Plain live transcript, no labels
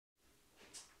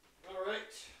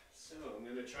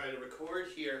trying to record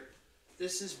here.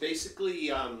 This is basically,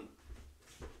 yeah,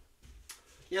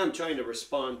 I'm trying to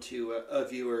respond to a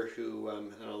viewer who,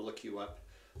 and I'll look you up,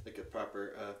 like a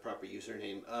proper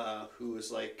username, who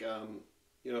was like,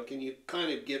 you know, can you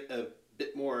kind of get a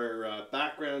bit more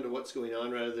background of what's going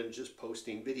on rather than just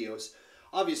posting videos?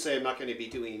 Obviously, I'm not going to be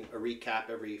doing a recap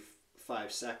every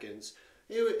 5 seconds.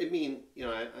 I mean, you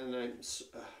know, I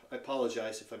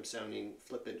apologize if I'm sounding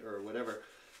flippant or whatever.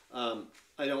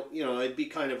 I don't, you know, it'd be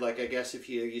kind of like, I guess if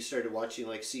you started watching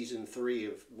like season 3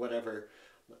 of whatever,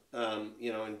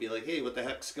 you know, and be like, hey, what the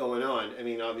heck's going on? I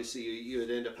mean, obviously you would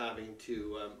end up having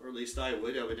to, or at least I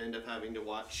would end up having to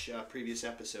watch previous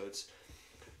episodes.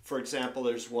 For example,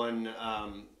 there's one,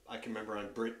 I can remember on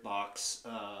BritBox,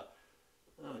 oh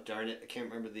darn it, I can't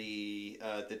remember the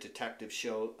detective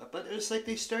show, but it was like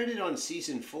they started on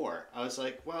season 4. I was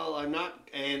like, well, I'm not,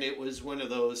 and it was one of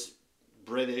those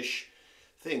British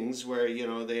things where, you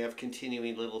know, they have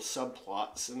continuing little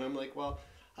subplots, and I'm like, well,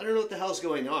 I don't know what the hell's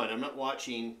going on. I'm not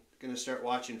going to start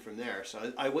watching from there.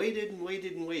 So I waited and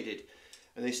waited and waited,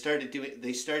 and they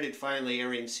started finally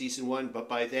airing season 1, but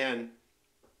by then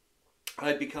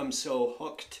I'd become so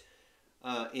hooked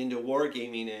into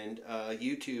wargaming and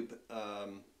YouTube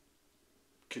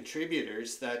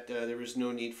contributors that there was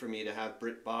no need for me to have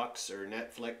BritBox or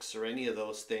Netflix or any of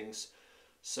those things.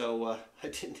 So I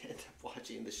didn't end up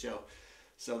watching the show.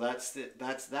 So that's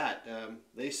that.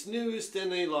 They snoozed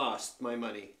and they lost my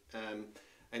money.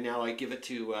 And now I give it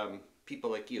to people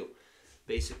like you,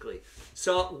 basically.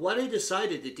 So what I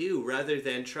decided to do, rather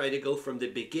than try to go from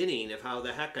the beginning of how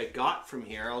the heck I got from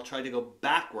here, I'll try to go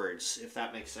backwards, if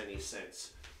that makes any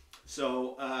sense.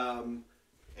 So,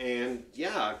 and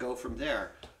yeah, go from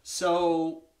there.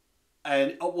 So,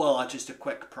 and, oh, well, just a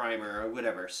quick primer or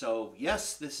whatever. So,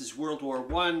 yes, this is World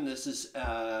War I. This is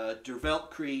Der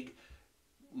Weltkrieg,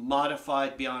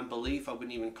 modified beyond belief. I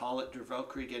wouldn't even call it Der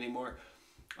Weltkrieg anymore.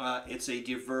 It's a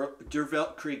Der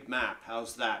Weltkrieg map.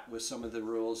 How's that, with some of the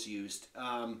rules used?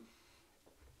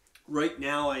 Right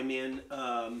now I'm in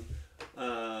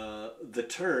the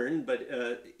turn, but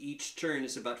each turn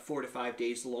is about 4 to 5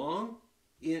 days long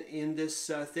in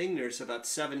this thing. There's about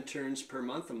 7 turns per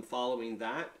month. I'm following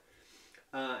that.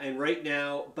 And right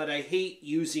now, but I hate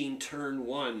using turn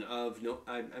 1 of, no,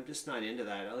 I'm just not into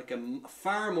that. I'm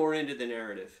far more into the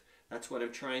narrative. That's what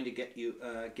I'm trying to get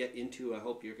into. I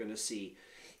hope you're going to see,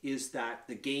 is that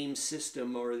the game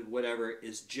system or whatever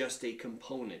is just a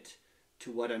component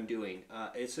to what I'm doing.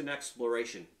 It's an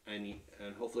exploration, and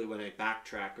hopefully when I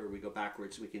backtrack or we go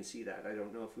backwards, we can see that. I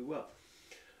don't know if we will.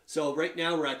 So right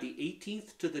now we're at the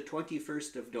 18th to the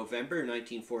 21st of November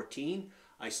 1914.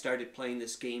 I started playing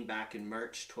this game back in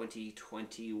March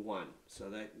 2021. So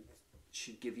that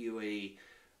should give you a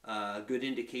good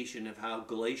indication of how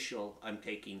glacial I'm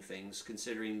taking things,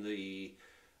 considering the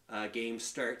game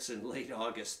starts in late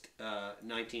August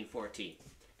 1914.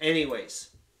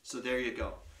 Anyways, so there you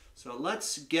go. So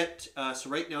let's get, so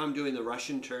right now I'm doing the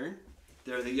Russian turn.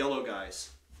 They're the yellow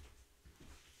guys.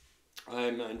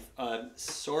 I'm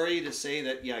sorry to say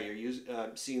that, yeah, you're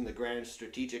seeing the grand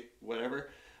strategic whatever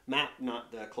map,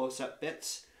 not the close-up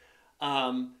bits.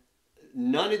 None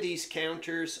of these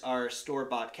counters are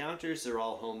store-bought counters. They're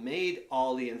all homemade.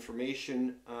 All the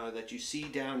information that you see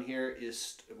down here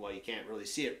is, well, you can't really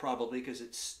see it probably because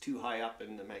it's too high up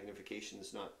and the magnification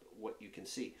is not what you can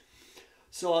see.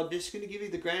 So I'm just going to give you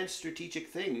the grand strategic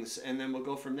things, and then we'll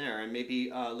go from there. And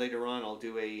maybe later on I'll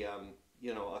do a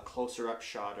you know, a closer up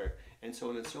shot, and so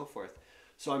on and so forth.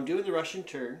 So I'm doing the Russian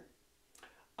turn,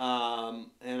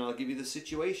 and I'll give you the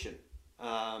situation.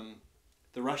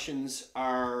 The Russians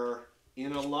are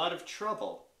in a lot of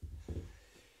trouble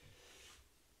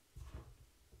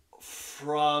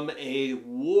from a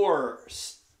war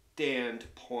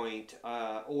standpoint,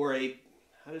 or a,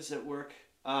 how does it work?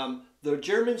 The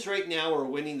Germans right now are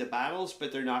winning the battles,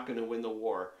 but they're not going to win the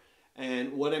war.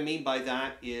 And what I mean by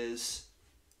that is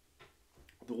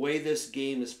the way this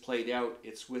game is played out,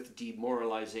 it's with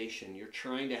demoralization. You're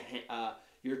trying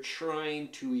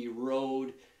to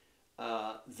erode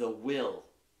the will,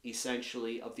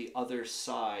 essentially, of the other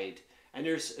side. And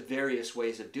there's various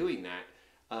ways of doing that.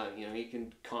 You know, you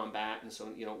can combat and so,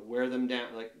 you know, wear them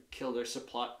down, like kill their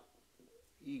supply.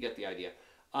 You get the idea.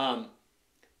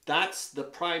 That's the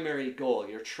primary goal.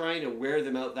 You're trying to wear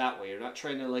them out that way. You're not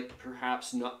trying to, like,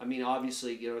 perhaps not, I mean,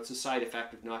 obviously, you know, it's a side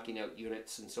effect of knocking out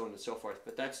units and so on and so forth,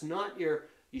 but that's not your,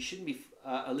 you shouldn't be,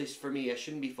 at least for me, I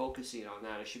shouldn't be focusing on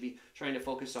that. I should be trying to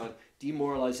focus on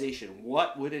demoralization.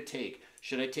 What would it take?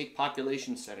 Should I take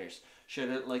population centers? Should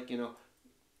it, like, you know,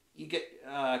 you get,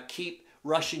 keep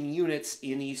Russian units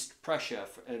in East Prussia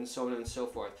and so on and so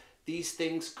forth. These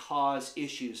things cause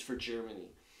issues for Germany.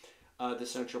 the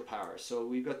Central Powers. So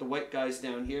we've got the white guys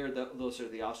down here. Those are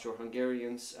the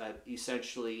Austro-Hungarians,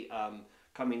 essentially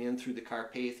coming in through the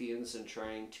Carpathians and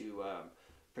trying to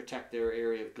protect their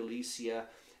area of Galicia.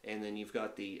 And then you've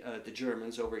got the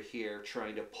Germans over here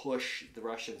trying to push the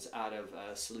Russians out of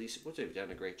Silesia, which they've done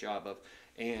a great job of,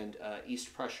 and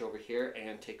East Prussia over here,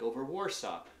 and take over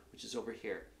Warsaw, which is over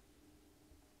here.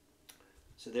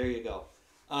 So there you go.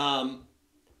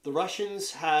 The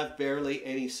Russians have barely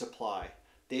any supply.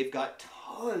 They've got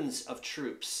tons of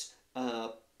troops,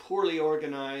 poorly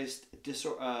organized,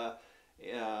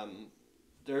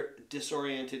 they're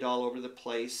disoriented all over the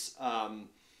place.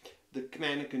 The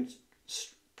command and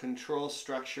control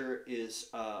structure is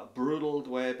brutal, the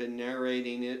way I've been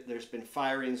narrating it. There's been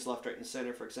firings left, right, and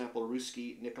center. For example,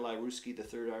 Nikolai Ruski, the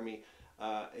Third Army,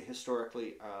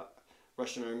 historically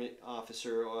Russian Army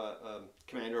officer,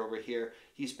 commander over here,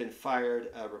 he's been fired,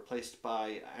 replaced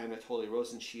by Anatoly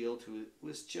Rosenshield, who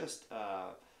was just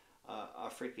a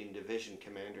freaking division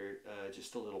commander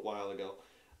just a little while ago.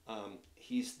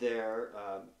 He's there.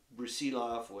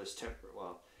 Brusilov was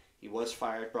he was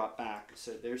fired, brought back.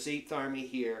 So there's 8th Army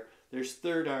here. There's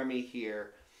 3rd Army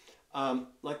here.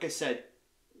 Like I said,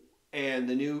 and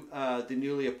the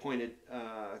newly appointed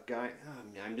guy.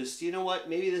 I'm just, you know what?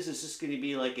 Maybe this is just going to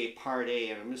be like a part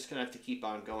A, and I'm just going to have to keep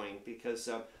on going because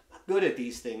I'm not good at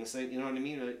these things. You know what I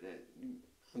mean?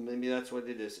 Maybe that's what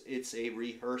it is. It's a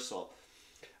rehearsal.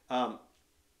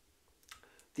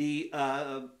 The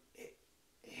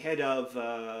head of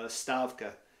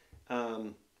Stavka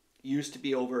used to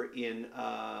be over in,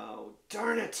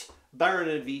 darn it,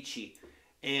 Baronovici.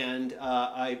 And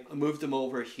I moved them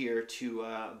over here to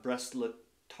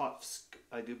Brest-Litovsk,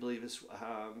 I do believe is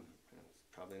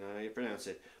probably not how you pronounce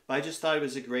it. But I just thought it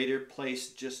was a greater place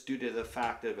just due to the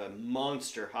fact of a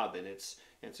monster hub, and it's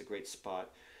a great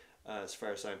spot as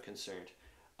far as I'm concerned.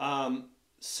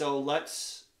 So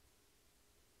let's,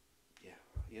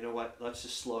 you know what, let's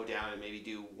just slow down and maybe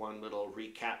do one little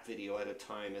recap video at a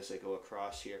time as I go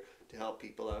across here to help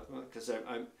people out, because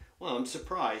I'm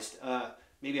surprised.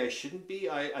 Maybe I shouldn't be,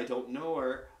 I don't know,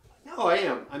 or no, I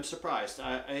am. I'm surprised.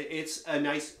 It's a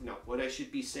nice, no, what I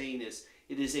should be saying is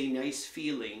it is a nice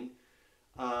feeling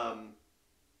to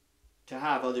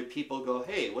have other people go,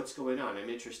 hey, what's going on? I'm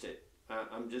interested.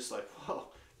 I'm just like, whoa,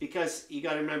 because you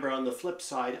got to remember on the flip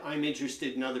side, I'm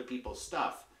interested in other people's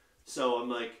stuff. So I'm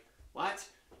like, what?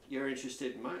 You're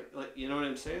interested in my, like, you know what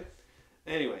I'm saying?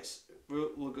 Anyways,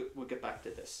 we'll get back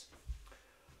to this.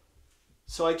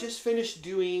 So I just finished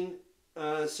doing.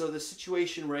 So the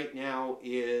situation right now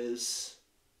is,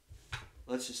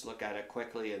 let's just look at it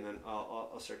quickly and then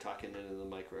I'll start talking into the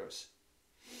micros.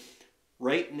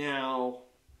 Right now,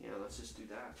 let's just do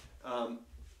that.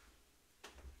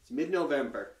 It's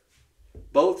mid-November.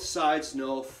 Both sides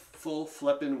know full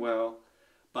flippin' well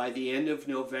by the end of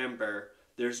November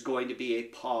there's going to be a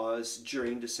pause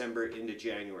during December into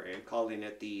January. I'm calling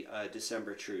it the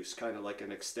December truce, kind of like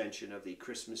an extension of the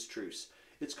Christmas truce.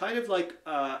 It's kind of like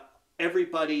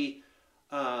everybody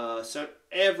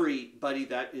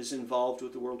that is involved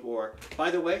with the World War. By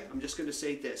the way, I'm just going to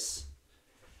say this.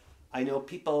 I know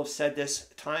people have said this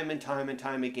time and time and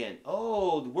time again.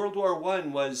 Oh, World War I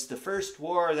was the first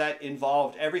war that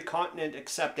involved every continent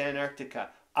except Antarctica.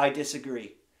 I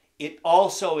disagree. It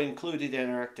also included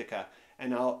Antarctica,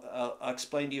 and I'll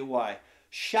explain to you why.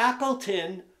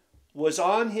 Shackleton was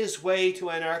on his way to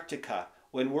Antarctica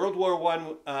when World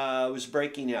War I was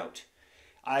breaking out.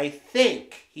 I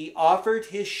think he offered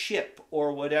his ship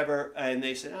or whatever, and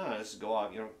they said, let's go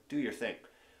off, do your thing.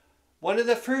 One of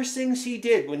the first things he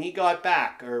did when he got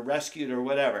back, or rescued or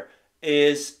whatever,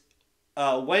 is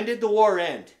when did the war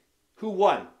end? Who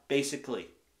won, basically?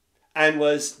 And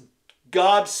was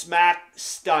gobsmacked,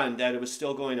 stunned that it was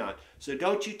still going on. So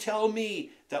don't you tell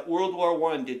me that World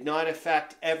War I did not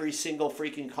affect every single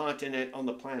freaking continent on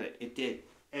the planet. It did.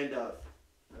 End of.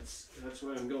 That's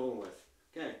what I'm going with.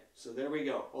 Okay, so there we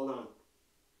go. Hold on.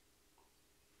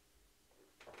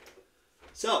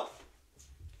 So,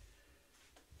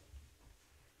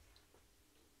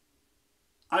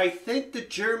 I think the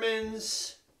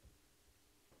Germans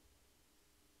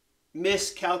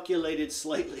miscalculated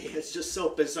slightly. It's just so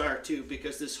bizarre too,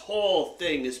 because this whole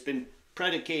thing has been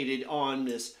predicated on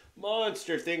this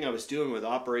monster thing I was doing with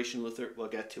Operation Luther. We'll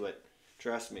get to it.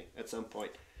 Trust me, at some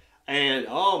point. And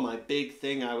my big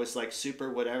thing, I was like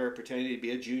super whatever, pretending to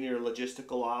be a junior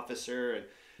logistical officer and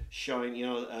showing,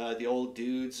 the old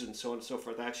dudes and so on and so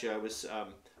forth. Actually, I was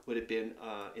would have been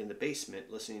in the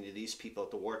basement listening to these people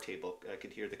at the war table. I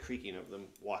could hear the creaking of them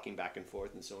walking back and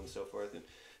forth and so on and so forth, and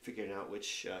figuring out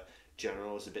which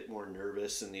general was a bit more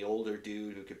nervous, and the older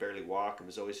dude who could barely walk and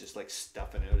was always just like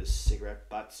stuffing out his cigarette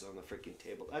butts on the freaking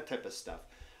table, that type of stuff.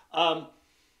 Um,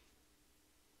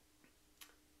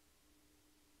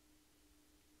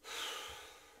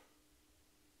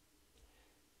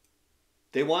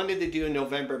 They wanted to do a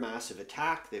November massive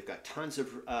attack. They've got tons of,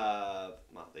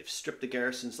 well, they've stripped the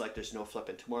garrisons like there's no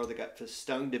flipping tomorrow. They got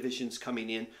stung divisions coming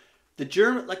in. The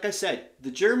German, like I said,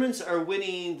 the Germans are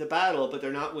winning the battle, but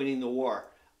they're not winning the war.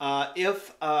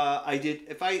 If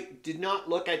I did not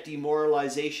look at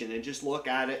demoralization and just look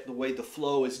at it the way the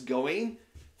flow is going,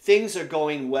 things are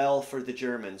going well for the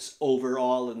Germans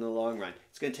overall in the long run.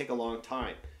 It's going to take a long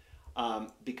time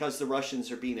because the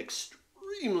Russians are being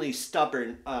extremely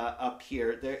stubborn up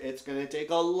here. It's going to take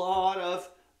a lot of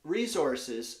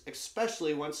resources,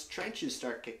 especially once trenches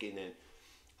start kicking in.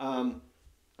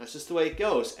 That's just the way it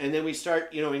goes. And then we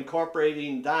start,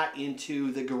 incorporating that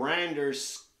into the grander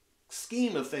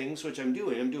scheme of things, which I'm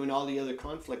doing. I'm doing all the other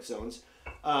conflict zones,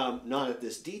 not at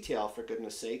this detail, for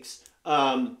goodness sakes.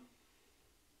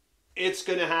 It's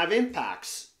going to have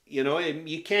impacts.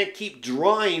 You can't keep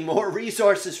drawing more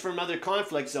resources from other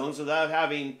conflict zones without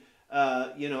having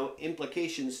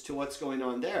implications to what's going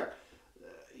on there.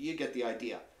 You get the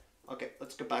idea. Okay,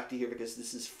 let's go back to here because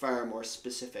this is far more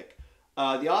specific.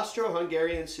 The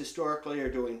Austro-Hungarians historically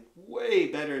are doing way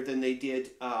better than they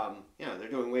did. They're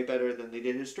doing way better than they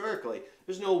did historically.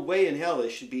 There's no way in hell they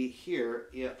should be here,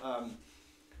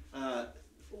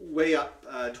 way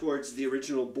up towards the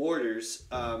original borders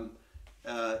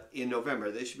in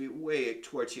November. They should be way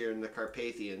towards here in the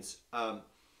Carpathians.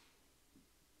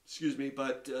 Excuse me,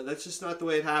 but that's just not the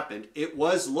way it happened. It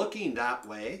was looking that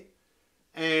way.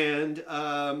 And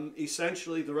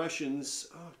essentially the Russians,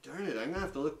 oh darn it, I'm going to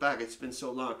have to look back. It's been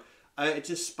so long. It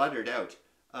just sputtered out.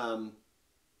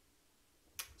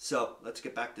 So let's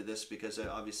get back to this because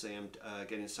obviously I'm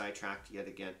getting sidetracked yet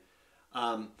again.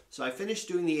 So I finished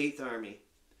doing the 8th Army.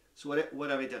 So what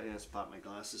have I done? Let's pop my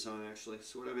glasses on actually.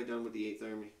 So what have I done with the 8th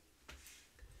Army?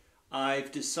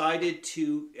 I've decided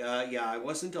to, I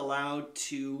wasn't allowed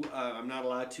to, I'm not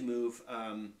allowed to move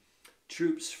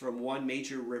troops from one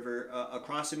major river,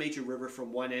 across a major river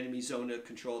from one enemy zone of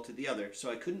control to the other. So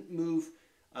I couldn't move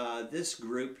this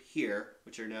group here,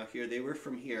 which are now here. They were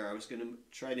from here. I was going to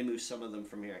try to move some of them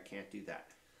from here. I can't do that.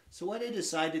 So what I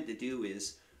decided to do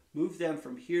is move them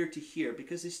from here to here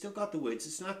because they still got the woods.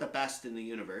 It's not the best in the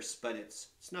universe, but it's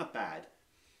not bad.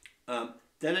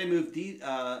 Then I moved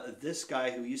this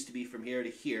guy who used to be from here to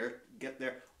here, get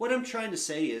there. What I'm trying to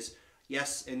say is,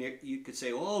 yes, and you could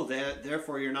say, oh,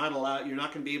 therefore you're not allowed, you're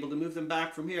not going to be able to move them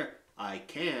back from here. I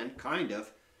can, kind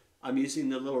of. I'm using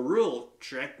the little rule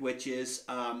trick, which is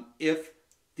if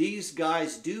these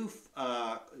guys do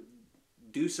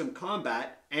some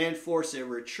combat and force a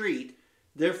retreat,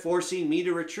 they're forcing me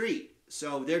to retreat.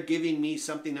 So they're giving me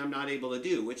something I'm not able to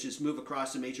do, which is move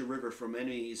across a major river from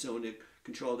enemy zone to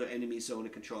control to enemy zone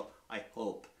of control. I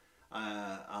hope.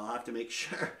 I'll have to make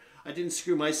sure I didn't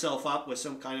screw myself up with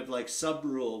some kind of like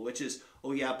sub-rule, which is,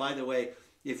 oh yeah, by the way,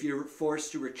 if you're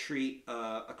forced to retreat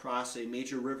across a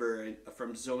major river and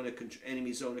from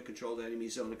enemy zone of control to enemy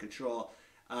zone of control,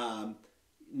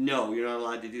 no, you're not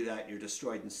allowed to do that. You're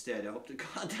destroyed instead. I hope to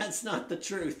God that's not the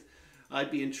truth.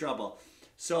 I'd be in trouble.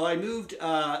 So I moved,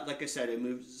 like I said, I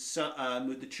moved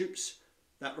the troops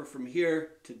that were from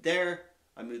here to there.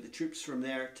 I moved the troops from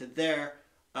there to there.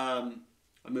 I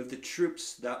moved the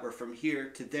troops that were from here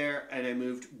to there, and I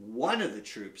moved one of the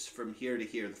troops from here to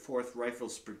here, the 4th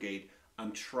Rifles Brigade.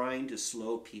 I'm trying to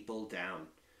slow people down.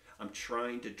 I'm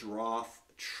trying to draw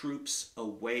troops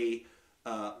away.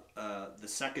 The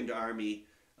 2nd Army,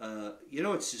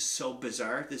 it's just so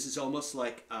bizarre. This is almost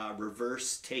like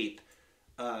reverse tape,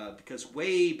 because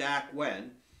way back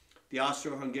when, the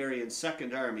Austro-Hungarian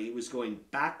 2nd Army was going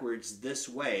backwards this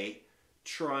way,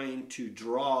 trying to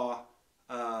draw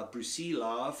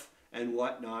Brusilov and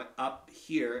whatnot up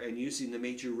here and using the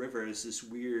major river as this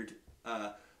weird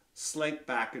slink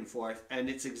back and forth. And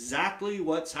it's exactly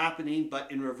what's happening,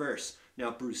 but in reverse.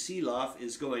 Now Brusilov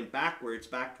is going backwards,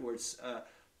 back towards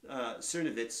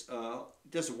Cernowitz.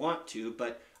 Doesn't want to,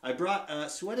 but I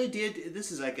brought, so what I did,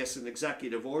 this is I guess an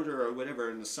executive order or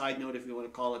whatever, and a side note if you want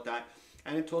to call it that.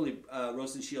 Anatoly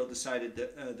Rosenshield decided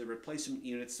that the replacement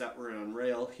units that were on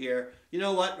rail here, you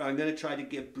know what, I'm going to try to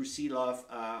give Brusilov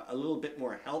a little bit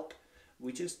more help.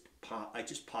 I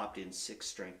just popped in 6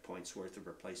 strength points worth of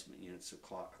replacement units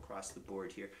across the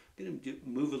board here. I'm going to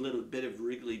move a little bit of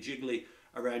wriggly jiggly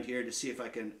around here to see if I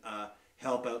can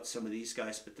help out some of these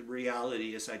guys, but the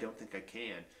reality is I don't think I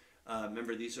can.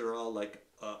 Remember, these are all like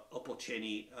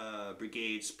Opolcheny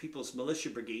brigades, People's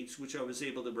Militia Brigades, which I was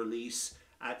able to release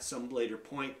at some later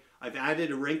point. I've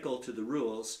added a wrinkle to the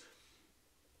rules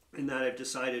in that I've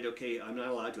decided, okay, I'm not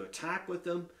allowed to attack with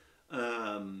them.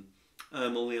 I'm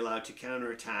only allowed to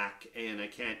counterattack, and I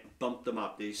can't bump them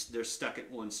up. They're stuck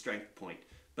at 1 strength point.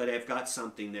 But I've got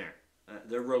something there.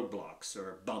 They're roadblocks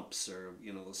or bumps or,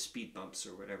 speed bumps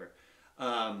or whatever.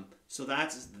 So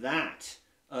that's that.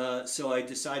 So I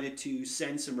decided to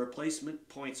send some replacement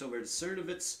points over to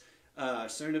Cernovitz,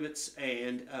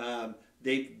 and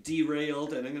they've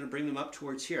derailed, and I'm going to bring them up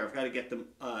towards here. I've got to get them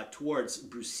towards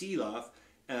Brusilov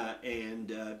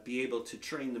and be able to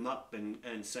train them up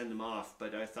and send them off.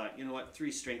 But I thought, you know what,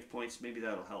 3 strength points, maybe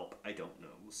that'll help. I don't know.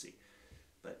 We'll see.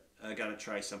 But I got to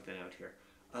try something out here.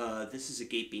 This is a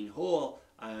gaping hole.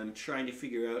 I'm trying to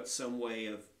figure out some way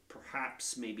of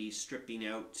perhaps maybe stripping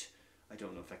out. I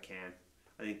don't know if I can.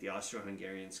 I think the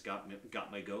Austro-Hungarians got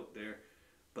my goat there.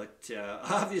 But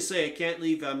obviously I can't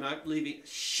leave. I'm not leaving.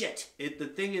 Shit. The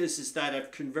thing is that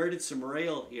I've converted some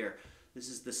rail here. This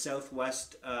is the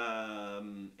Southwest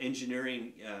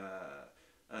Engineering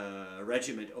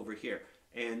Regiment over here.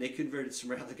 And they converted some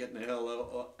rail to get the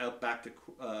hell out back to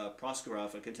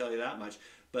Proskurov, I can tell you that much.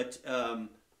 But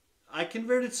I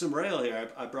converted some rail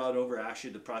here. I brought over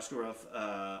actually the Proskurov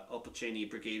Opolcheny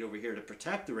Brigade over here to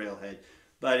protect the railhead.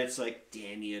 But it's like,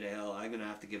 damn you to hell, I'm going to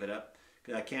have to give it up.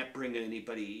 Because I can't bring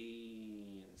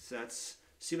anybody. So that's,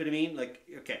 see what I mean? Like,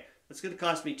 okay, that's going to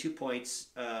cost me 2 points.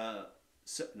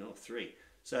 No, 3.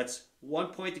 So that's 1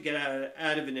 point to get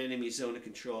out of an enemy zone of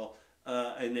control.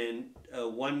 And then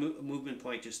 1 movement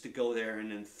point just to go there,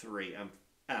 and then 3. I'm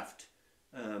effed.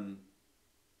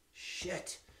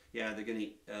 Shit. Yeah,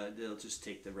 they'll just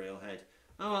take the railhead.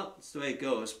 Oh, well, that's the way it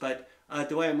goes. But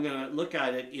the way I'm going to look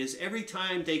at it is every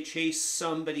time they chase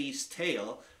somebody's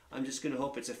tail, I'm just going to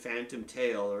hope it's a phantom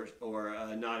tail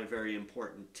or not a very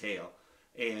important tail.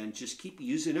 And just keep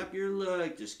using up your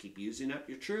luck. Just keep using up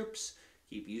your troops.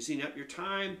 Keep using up your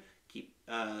time. Keep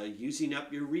using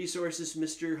up your resources,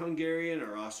 Mr. Hungarian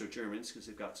or Austro-Germans, because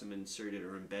they've got some inserted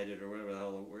or embedded or whatever the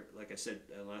hell, like I said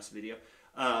in the last video.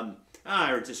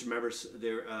 I just remember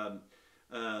they're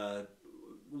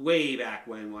way back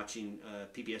when watching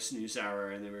PBS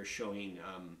NewsHour, and they were showing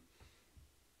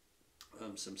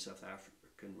some South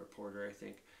African reporter, I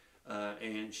think,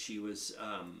 and she was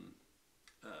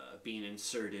being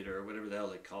inserted, or whatever the hell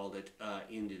they called it,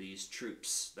 into these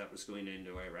troops that was going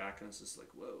into Iraq, and I was just like,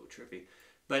 whoa, trippy.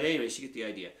 But anyways, you get the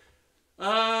idea.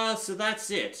 So that's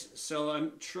it. So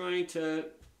I'm trying to,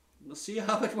 we'll see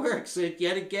how it works.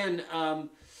 Yet again,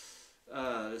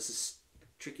 this is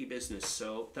tricky business.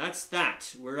 So that's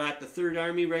that. We're at the 3rd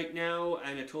Army right now.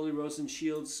 Anatoly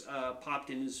Rosenshields popped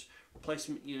in his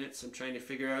replacement units. I'm trying to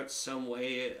figure out some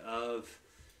way of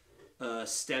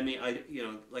stemming.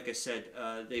 Like I said,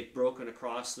 they've broken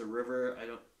across the river.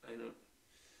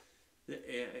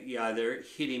 Yeah, they're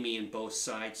hitting me in both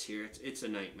sides here. It's a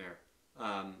nightmare.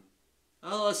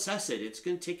 I'll assess it. It's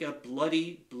going to take a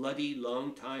bloody, bloody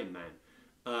long time, man.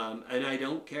 And I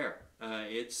don't care.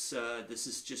 This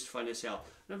is just fun as hell.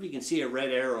 I don't know if you can see a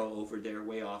red arrow over there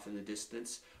way off in the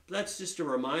distance. But that's just to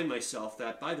remind myself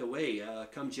that, by the way,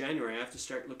 come January, I have to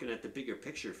start looking at the bigger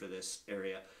picture for this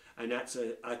area. And that's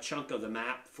a chunk of the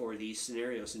map for these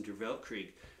scenarios in Der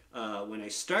Weltkrieg. When I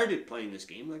started playing this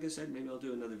game, like I said, maybe I'll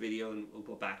do another video and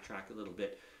we'll backtrack a little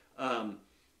bit,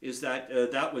 is that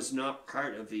that was not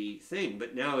part of the thing.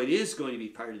 But now it is going to be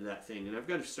part of that thing. And I've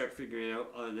got to start figuring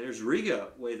out, there's Riga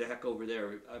way the heck over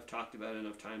there. I've talked about it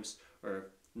enough times, or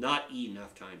not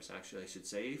enough times, actually, I should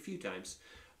say, a few times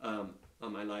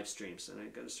on my live streams. And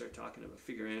I've got to start talking about,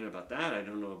 figuring out about that. I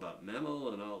don't know about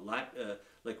Memel and all that,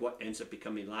 like what ends up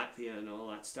becoming Latvia and all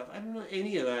that stuff. I don't know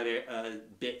any of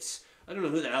that bits. I don't know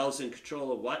who the hell's in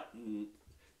control of what, and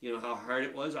how hard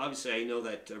it was. Obviously, I know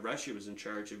that Russia was in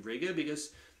charge of Riga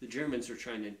because the Germans were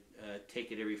trying to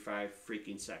take it every 5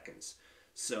 freaking seconds.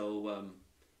 So,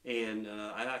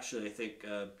 I think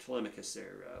Telemachus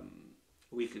there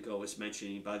a week ago was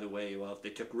mentioning, by the way, well, if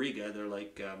they took Riga, they're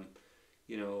like,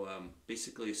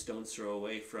 basically a stone's throw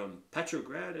away from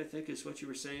Petrograd, I think is what you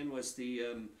were saying, was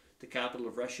the capital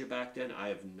of Russia back then. I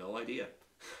have no idea.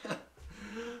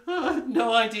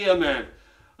 No idea, man.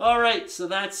 All right, so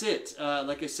that's it.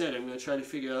 Like I said, I'm going to try to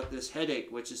figure out this headache,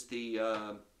 which is the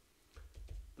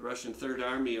Russian Third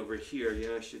Army over here.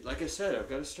 Yeah, I should. Like I said, I've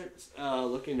got to start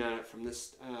looking at it from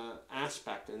this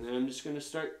aspect, and then I'm just going to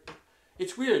start.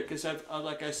 It's weird because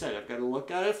like I said, I've got to look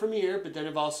at it from here, but then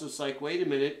I've also, it's like, wait a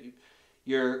minute,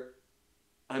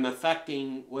 I'm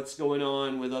affecting what's going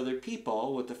on with other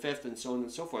people, with the Fifth and so on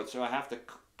and so forth. So I have to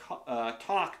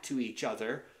talk to each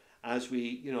other as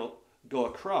we, go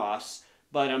across.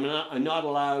 But I'm not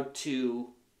allowed to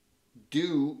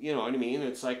do, you know what I mean?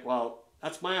 It's like, well,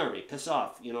 that's my army, piss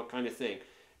off, you know, kind of thing.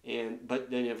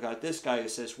 But then you've got this guy who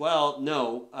says, well,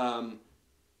 no,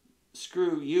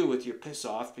 screw you with your piss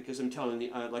off, because I'm telling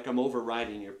you, like I'm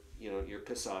overriding your, you know, your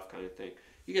piss off kind of thing.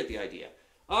 You get the idea.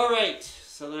 All right,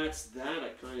 so that's that, I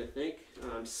kind of think.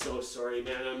 I'm so sorry,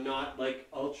 man. I'm not like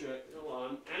ultra, well,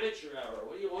 I'm amateur hour.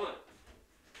 What do you want?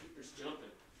 Keeper's jumping.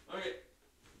 All right.